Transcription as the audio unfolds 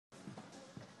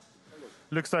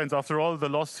Luc Steins, after all, the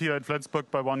loss here in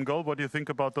Flensburg by 1 goal, what do you think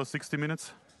about those 60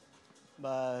 minutes?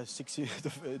 60,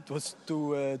 it was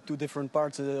two different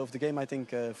parts of the game. I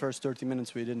think first 30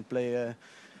 minutes we didn't play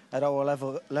at our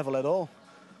level at all.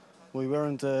 We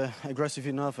weren't aggressive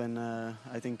enough, and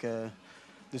I think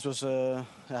this was the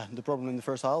problem in the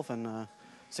first half. And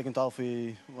second half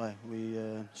we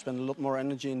spent a lot more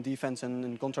energy in defense and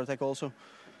in counter-attack also.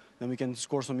 Then we can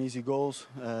score some easy goals.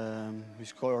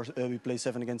 We play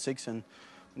 7 against 6, and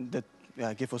that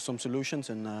gave us some solutions.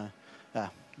 And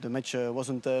the match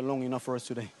wasn't long enough for us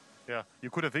today. Yeah, you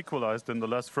could have equalized in the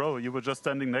last throw. You were just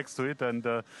standing next to it and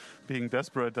being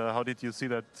desperate. How did you see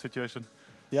that situation?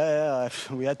 Yeah,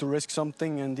 we had to risk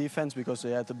something in defense because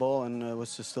they had the ball and it was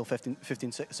still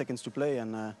 15 seconds to play.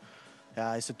 And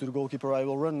I said to the goalkeeper, I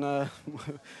will run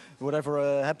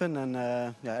whatever happened. And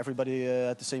everybody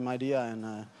had the same idea.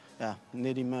 And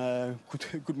Nedim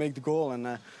could make the goal.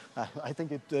 And I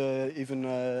think it even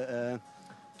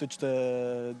touched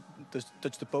the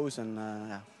post.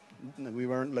 And we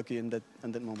weren't lucky in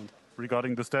that moment.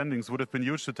 Regarding the standings, would have been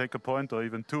huge to take a point or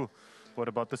even 2. What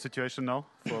about the situation now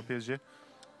for PSG?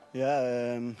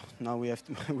 Yeah, now we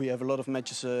have a lot of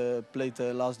matches played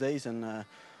last days, and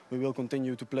we will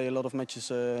continue to play a lot of matches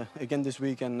again this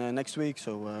week and next week.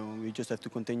 So we just have to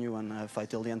continue and fight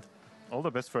till the end. All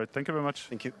the best for it. Thank you very much.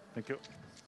 Thank you. Thank you.